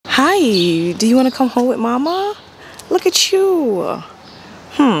Hi, do you want to come home with mama? Look at you.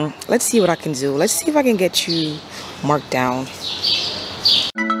 Let's see what I can do. Let's see if I can get you marked down.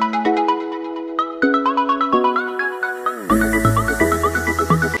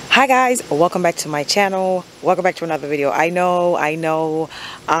 Hi guys, welcome back to my channel. Welcome back to another video. I know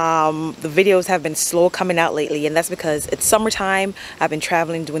the videos have been slow coming out lately, and that's because it's summertime. I've been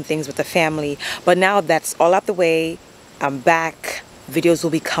traveling, doing things with the family, but now that's all out the way. I'm back. Videos will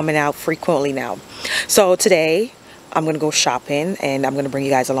be coming out frequently now. So today I'm gonna go shopping and I'm gonna bring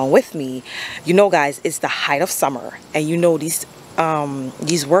you guys along with me. You know guys, it's the height of summer, and you know these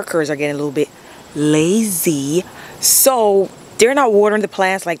workers are getting a little bit lazy, so they're not watering the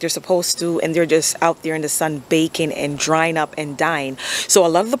plants like they're supposed to, and they're just out there in the sun baking and drying up and dying. So a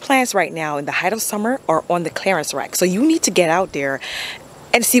lot of the plants right now in the height of summer are on the clearance rack, so you need to get out there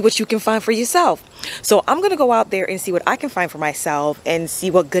and see what you can find for yourself. So I'm gonna go out there and see what I can find for myself and see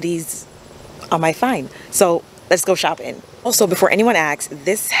what goodies I might find. So let's go shopping. Also, before anyone asks,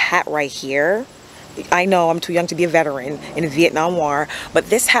 this hat right here, I know I'm too young to be a veteran in the Vietnam War, but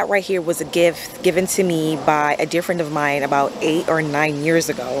this hat right here was a gift given to me by a dear friend of mine about 8 or 9 years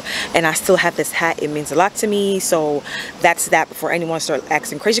ago, and I still have this hat. It means a lot to me. So that's that. Before anyone starts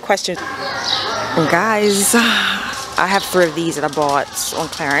asking crazy questions, guys, I have 3 of these that I bought on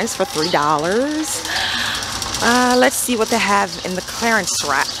clearance for $3. Let's see what they have in the clearance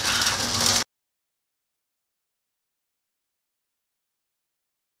rack.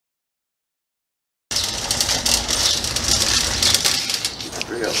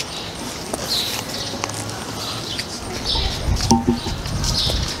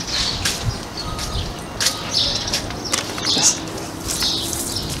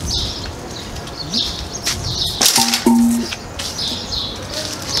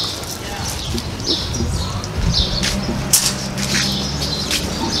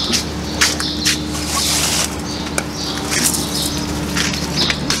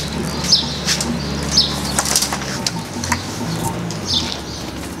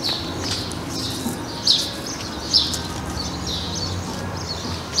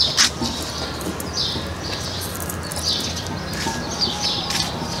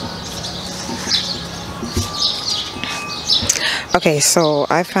 Okay, so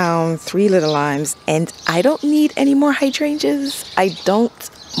I found 3 little limes, and I don't need any more hydrangeas. I don't,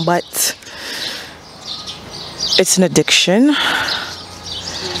 but it's an addiction.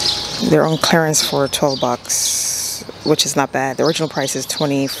 They're on clearance for 12 bucks, which is not bad. The original price is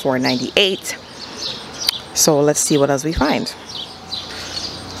 $24.98. So let's see what else we find.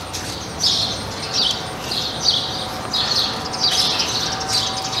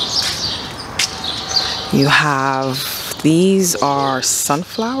 You have, these are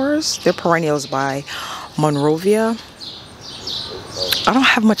sunflowers. They're perennials by Monrovia. I don't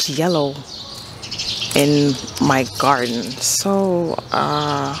have much yellow in my garden, so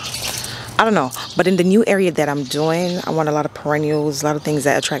I don't know. But in the new area that I'm doing, I want a lot of perennials, a lot of things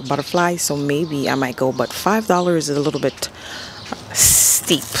that attract butterflies, so maybe I might go. But $5 is a little bit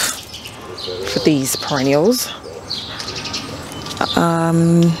steep for these perennials.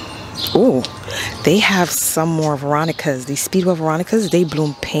 Ooh, they have some more Veronicas. These Speedwell Veronicas, they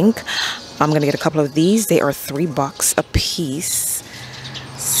bloom pink. I'm gonna get a couple of these. They are $3 a piece,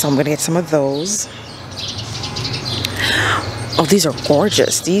 so I'm gonna get some of those. Oh, these are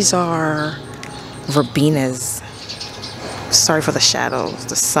gorgeous. These are verbenas. Sorry for the shadows,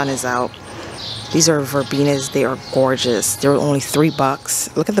 the sun is out. These are verbenas. They are gorgeous. They're only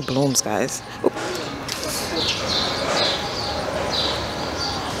 $3. Look at the blooms, guys. Ooh.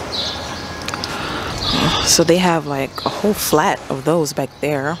 So they have like a whole flat of those back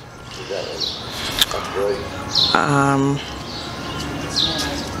there.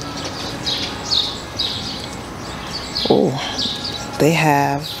 Oh, they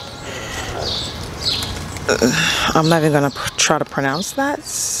have, I'm not even gonna try to pronounce that.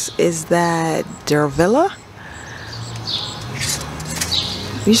 Is that Dervilla?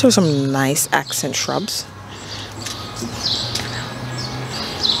 These are some nice accent shrubs.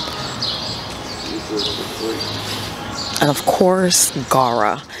 And of course,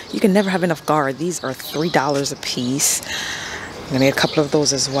 Gara. You can never have enough Gara. These are $3 a piece. I'm gonna get a couple of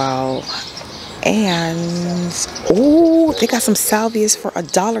those as well. And oh, they got some salvias for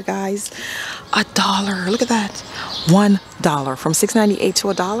 $1, guys. $1. Look at that. $1 from $6.98 to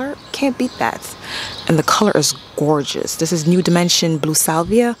 $1. Can't beat that. And the color is gorgeous. This is New Dimension Blue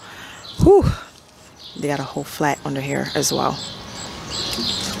Salvia. Whew. They got a whole flat under here as well.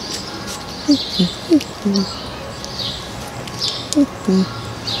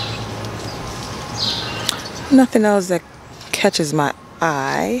 Nothing else that catches my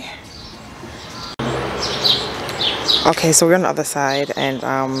Okay, so we're on the other side, and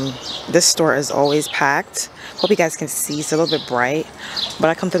this store is always packed. Hope you guys can see. It's a little bit bright,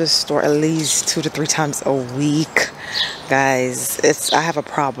 but I come to this store at least 2 to 3 times a week, guys. I have a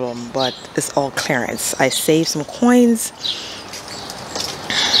problem, but it's all clearance. I saved some coins.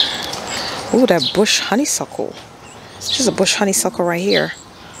 Ooh, that bush honeysuckle. There's a bush honeysuckle right here.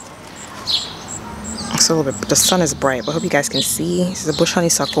 It's a little bit, the sun is bright, but I hope you guys can see. This is a bush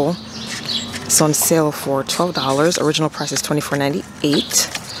honeysuckle. It's on sale for $12. Original price is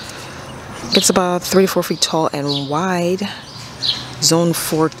 $24.98. It's about 3 to 4 feet tall and wide. Zone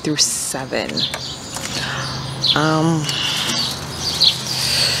 4 through 7.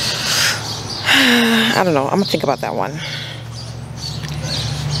 I don't know. I'm gonna think about that one.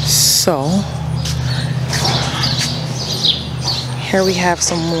 So here we have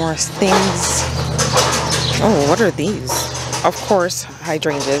some more things. Oh, what are these? Of course,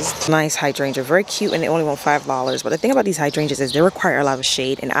 hydrangeas. Nice hydrangea, very cute, and they only want $5. But the thing about these hydrangeas is they require a lot of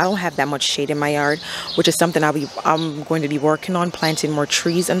shade, and I don't have that much shade in my yard, which is something I'm going to be working on, planting more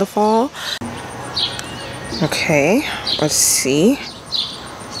trees in the fall. Okay, let's see.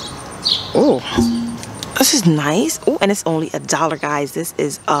 Oh, this is nice. Oh, and it's only $1, guys. This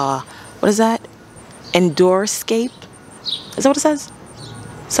is what is that? Endourscape? Is that what it says?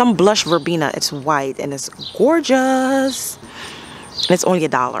 Some blush verbena. It's white and it's gorgeous. And it's only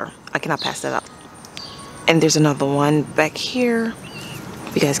 $1. I cannot pass that up. And there's another one back here,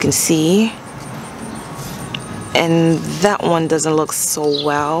 if you guys can see. And that one doesn't look so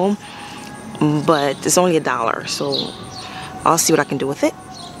well, but it's only $1. So I'll see what I can do with it.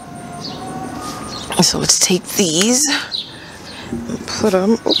 So let's take these and put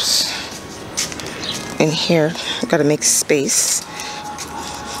them, oops, in here. Gotta make space.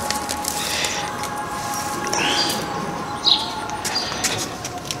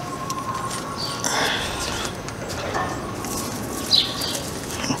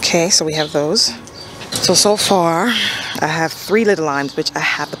 Okay, so we have those. So far, I have 3 little limes, which I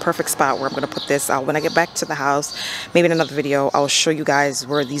have the perfect spot where I'm going to put this. When I get back to the house, maybe in another video, I'll show you guys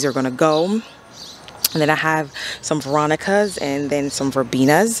where these are going to go. And then I have some Veronicas and then some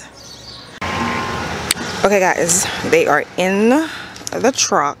Verbenas. Okay, guys, they are in the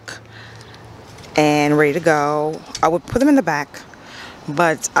truck and ready to go. I would put them in the back,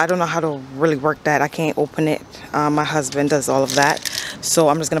 but I don't know how to really work that. I can't open it. My husband does all of that. So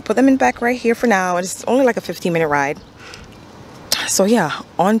I'm just going to put them in back right here for now. It's only like a 15-minute ride. So yeah,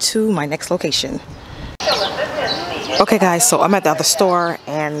 on to my next location. Okay guys, so I'm at the other store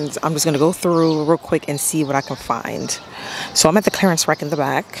and I'm just going to go through real quick and see what I can find. So I'm at the clearance rack in the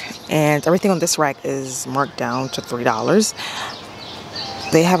back, and everything on this rack is marked down to $3.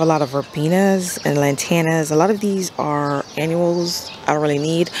 They have a lot of verbenas and lantanas. A lot of these are annuals I don't really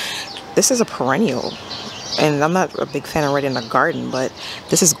need. This is a perennial. And I'm not a big fan of red in the garden, but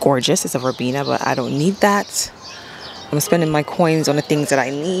this is gorgeous. It's a verbena, but I don't need that. I'm spending my coins on the things that I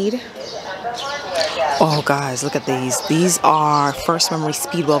need. Oh, guys, look at these. These are First Memory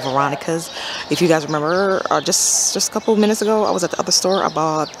Speedwell Veronicas. If you guys remember, just a couple of minutes ago, I was at the other store. I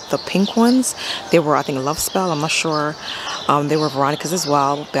bought the pink ones. They were, I think, Love Spell. I'm not sure. They were Veronicas as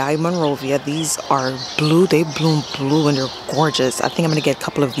well by Monrovia. These are blue. They bloom blue and they're gorgeous. I think I'm going to get a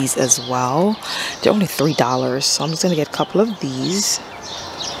couple of these as well. They're only $3, so I'm just going to get a couple of these.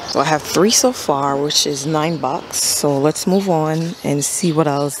 So I have 3 so far, which is $9. So let's move on and see what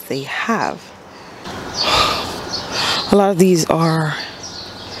else they have. A lot of these are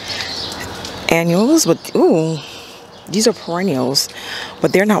annuals, but ooh, these are perennials,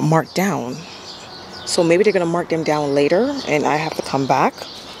 but they're not marked down. So maybe they're gonna mark them down later and I have to come back.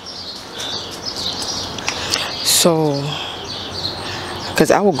 So,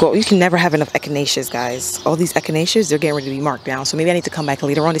 because I will go, you can never have enough echinaceas, guys. All these echinaceas, they're getting ready to be marked down. So maybe I need to come back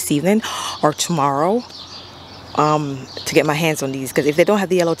later on this evening or tomorrow to get my hands on these, because if they don't have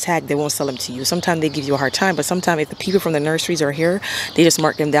the yellow tag, they won't sell them to you. Sometimes they give you a hard time, but sometimes if the people from the nurseries are here, they just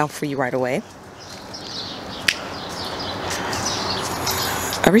mark them down for you right away.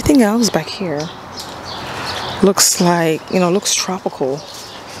 Everything else back here looks like, you know, looks tropical.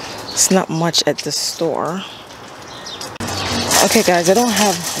 It's not much at the store. Okay guys, I don't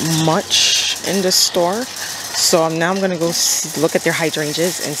have much in the store, so now I'm gonna go look at their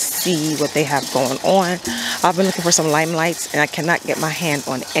hydrangeas and see what they have going on. I've been looking for some limelights and I cannot get my hand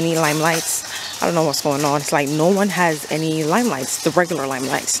on any limelights. I don't know what's going on. It's like no one has any limelights, the regular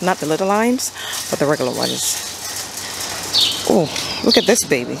limelights, not the little limes, but the regular ones. Oh, look at this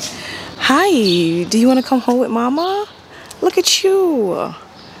baby. Hi, do you want to come home with mama? Look at you.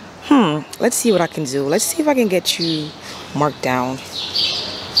 Let's see what I can do. Let's see if I can get you marked down.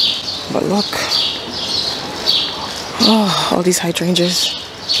 But look. Oh, all these hydrangeas.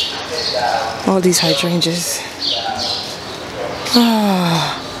 All these hydrangeas.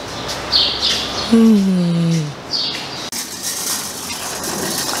 Ah.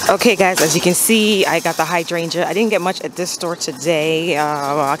 Okay guys, as you can see, I got the hydrangea. I didn't get much at this store today.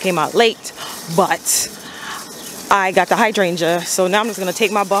 I came out late, but I got the hydrangea. So now I'm just gonna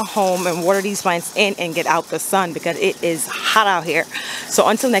take my butt home and water these plants in and get out the sun because it is hot out here. So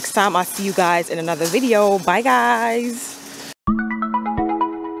until next time, I'll see you guys in another video. Bye guys.